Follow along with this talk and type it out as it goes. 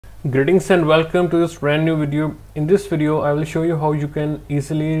Greetings and welcome to this brand new video. In this video I will show you how you can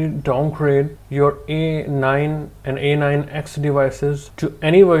easily downgrade your A9 and A9X devices to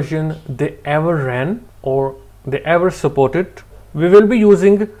any version they ever ran or they ever supported. We will be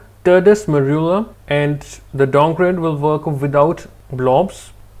using Turdus Merula and the downgrade will work without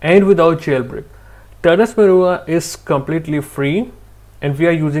blobs and without jailbreak. Turdus Merula is completely free and we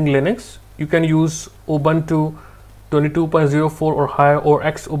are using Linux. You can use Ubuntu 22.04 or higher or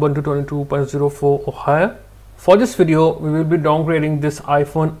X Ubuntu 22.04 or higher. For this video, we will be downgrading this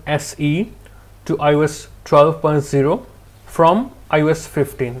iPhone SE to iOS 12.0 from iOS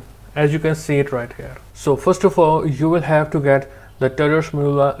 15, as you can see it right here. So first of all, you will have to get the Turdus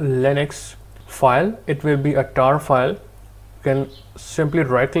Merula Linux file. It will be a tar file. You can simply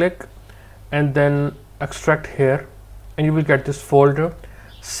right click and then extract here and you will get this folder.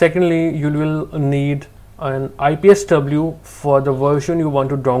 Secondly, you will need an IPSW for the version you want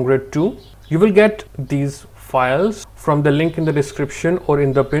to downgrade to. You will get these files from the link in the description or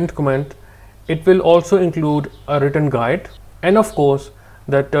in the pinned comment. It will also include a written guide and of course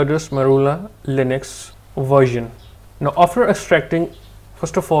the Turdus Merula Linux version. Now after extracting,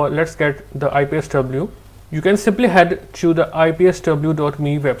 first of all let's get the IPSW. You can simply head to the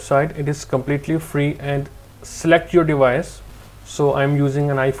ipsw.me website. It is completely free and select your device. So I'm using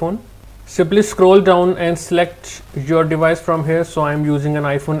an iPhone. Simply scroll down and select your device from here. So I am using an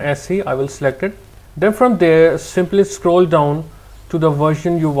iPhone SE. I will select it. Then from there, simply scroll down to the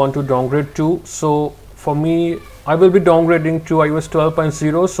version you want to downgrade to. So for me, I will be downgrading to iOS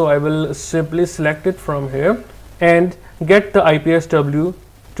 12.0. So I will simply select it from here and get the IPSW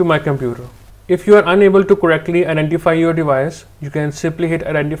to my computer. If you are unable to correctly identify your device, you can simply hit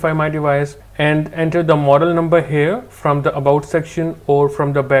identify my device and enter the model number here from the about section or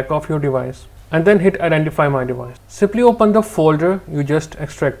from the back of your device and then hit identify my device. Simply open the folder you just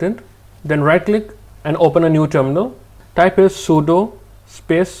extracted, then right click and open a new terminal. Type here sudo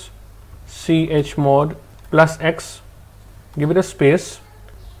space chmod +x, give it a space,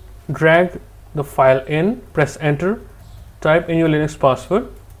 drag the file in, press enter, type in your Linux password,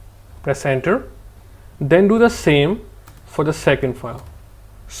 press enter, then do the same for the second file.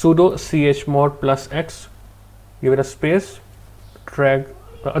 Sudo chmod +x, give it a space, drag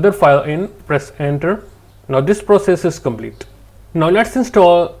the other file in, press enter. Now this process is complete. Now let's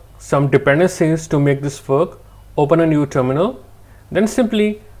install some dependencies to make this work. Open a new terminal, then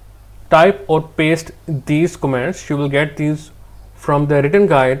simply type or paste these commands. You will get these from the written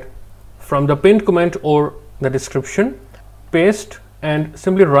guide, from the pinned comment or the description. Paste and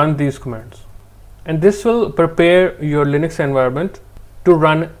simply run these commands, and this will prepare your Linux environment to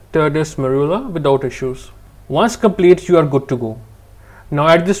run Turdus Merula without issues. Once complete, you are good to go. Now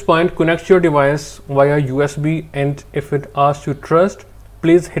at this point, connect your device via USB, and if it asks you trust,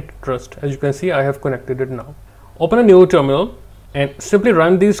 please hit trust. As you can see, I have connected it now. Open a new terminal and simply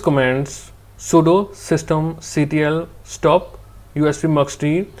run these commands: sudo systemctl stop usb mux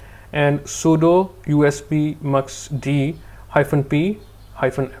d and sudo usb mux d -p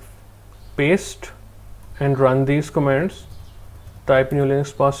 -f. Paste and run these commands. Type in your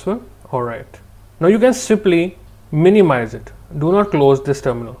Linux password. Alright. Now you can simply minimize it. Do not close this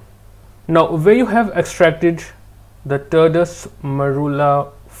terminal. Now where you have extracted the Turdus Merula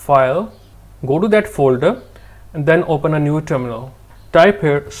file, go to that folder and then open a new terminal. Type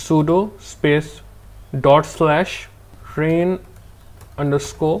here sudo space /rain_lib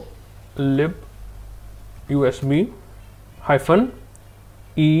usb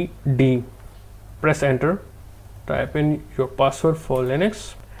 -ed. Press enter, type in your password for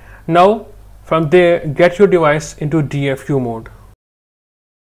Linux. Now from there, get your device into DFU mode.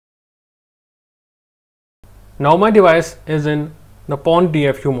 Now my device is in the pawn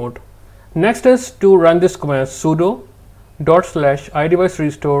DFU mode. Next is to run this command sudo /iDevice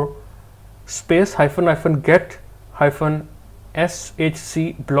restore space --get -shc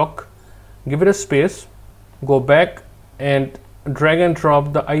block, give it a space, go back and drag and drop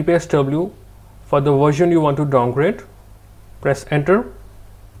the IPSW for the version you want to downgrade. Press enter,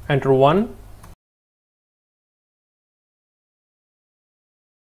 enter 1.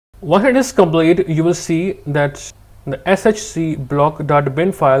 Once it is complete, you will see that the SHC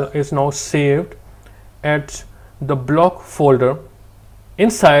block.bin file is now saved at the block folder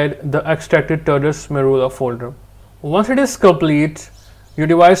inside the extracted Turdus Merula folder. Once it is complete, your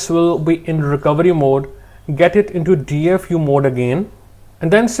device will be in recovery mode. Get it into DFU mode again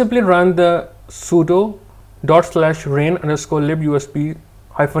and then simply run the sudo /rain_lib usb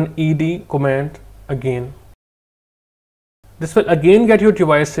 -ed command again. This will again get your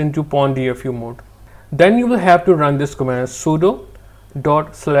device into pawn DFU mode. Then you will have to run this command sudo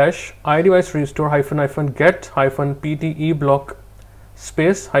iDevice restore get pte block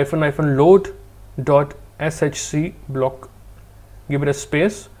space load .shc block. Give it a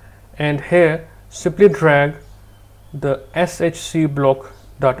space, and here simply drag the shc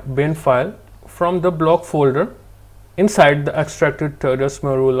block.bin file from the block folder inside the extracted Turdus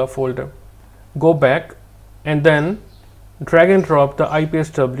Merula folder. Go back and then drag and drop the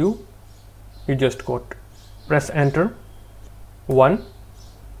IPSW you just got. Press enter 1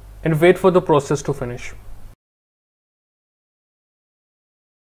 and wait for the process to finish.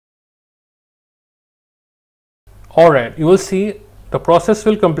 Alright, you will see the process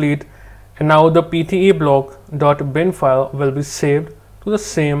will complete, and now the pte block.bin file will be saved to the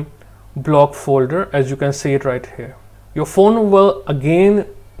same block folder as you can see it right here. Your phone will again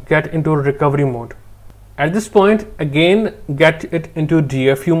get into recovery mode. At this point, again get it into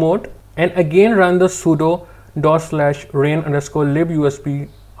DFU mode and again run the sudo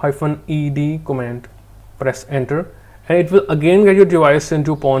 /rain_libusb-ed command. Press enter and it will again get your device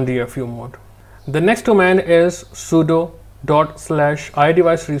into PON DFU mode. The next command is sudo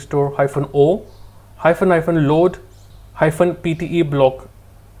 /iDevice restore -o -load -pte block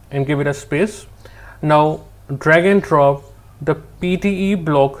and give it a space. Now drag and drop the pte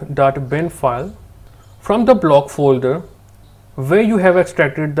block.bin file from the block folder where you have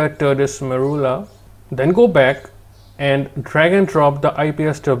extracted the Turdus Merula. Then go back and drag and drop the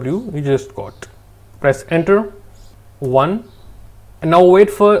IPSW you just got. Press enter 1 and now wait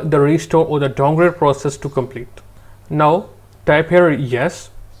for the restore or the downgrade process to complete. Now type here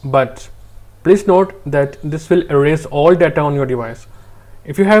yes, but please note that this will erase all data on your device.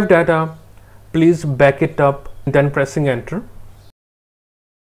 If you have data, please back it up, then pressing enter.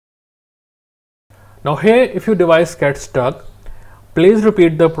 Now here, if your device gets stuck, please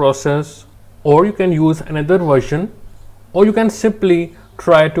repeat the process, or you can use another version, or you can simply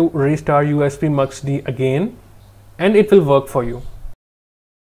try to restart USB MUXD again and it will work for you.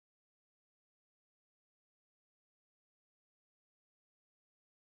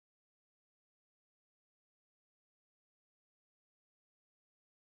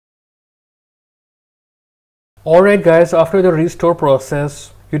 Alright guys, after the restore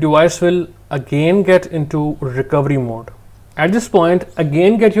process, your device will again get into recovery mode. At this point,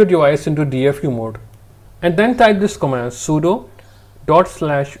 again get your device into DFU mode and then type this command sudo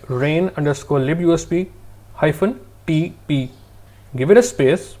 /rain_libusb-tp. Give it a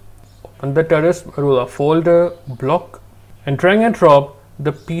space, open the Turdus Merula folder block and drag and drop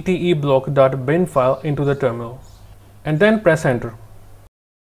the pte block.bin file into the terminal and then press enter.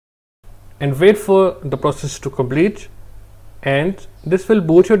 And wait for the process to complete, and this will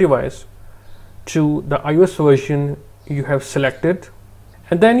boot your device to the iOS version you have selected,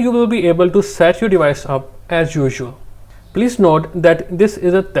 and then you will be able to set your device up as usual. Please note that this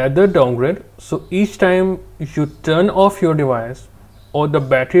is a tethered downgrade, so each time you turn off your device or the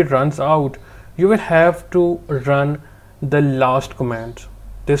battery runs out, you will have to run the last command,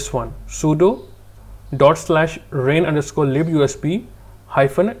 this one, sudo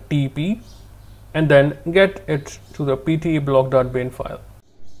 /rain_libusb-tp and then get it to the pte block.bin file.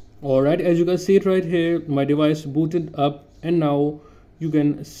 Alright, as you can see it right here, my device booted up, and now you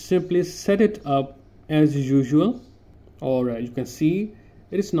can simply set it up as usual. Alright, you can see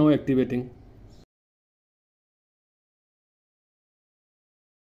it is now activating.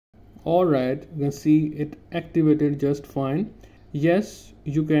 Alright, you can see it activated just fine. Yes,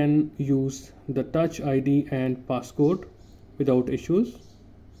 you can use the Touch ID and passcode without issues.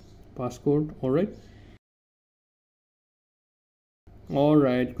 Passcode, alright.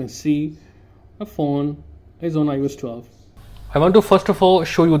 Alright, you can see a phone is on iOS 12. I want to first of all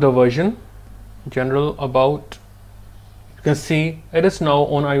show you the version, general about. You can see it is now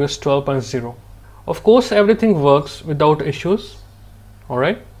on iOS 12.0. Of course, everything works without issues.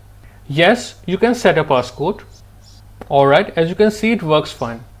 Alright. Yes, you can set a passcode. Alright, as you can see it works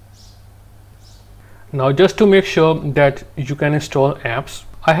fine. Now just to make sure that you can install apps,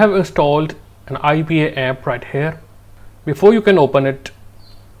 I have installed an IPA app right here. Before you can open it,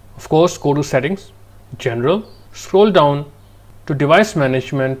 of course, go to settings, general, scroll down to device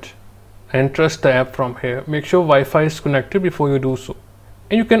management and trust the app from here. Make sure Wi-Fi is connected before you do so.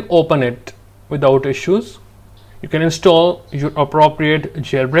 And you can open it without issues. You can install your appropriate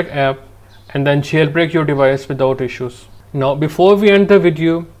jailbreak app and then jailbreak your device without issues. Now, before we end the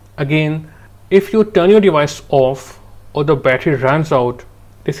video, again, if you turn your device off or the battery runs out,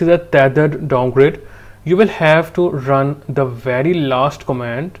 this is a tethered downgrade. You will have to run the very last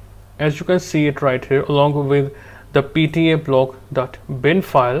command, as you can see it right here, along with the pte block.bin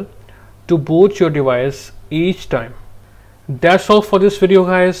file to boot your device each time. That's all for this video,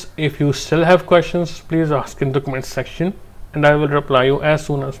 guys. If you still have questions, please ask in the comment section and I will reply you as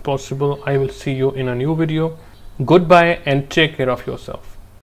soon as possible. I will see you in a new video. Goodbye and take care of yourself.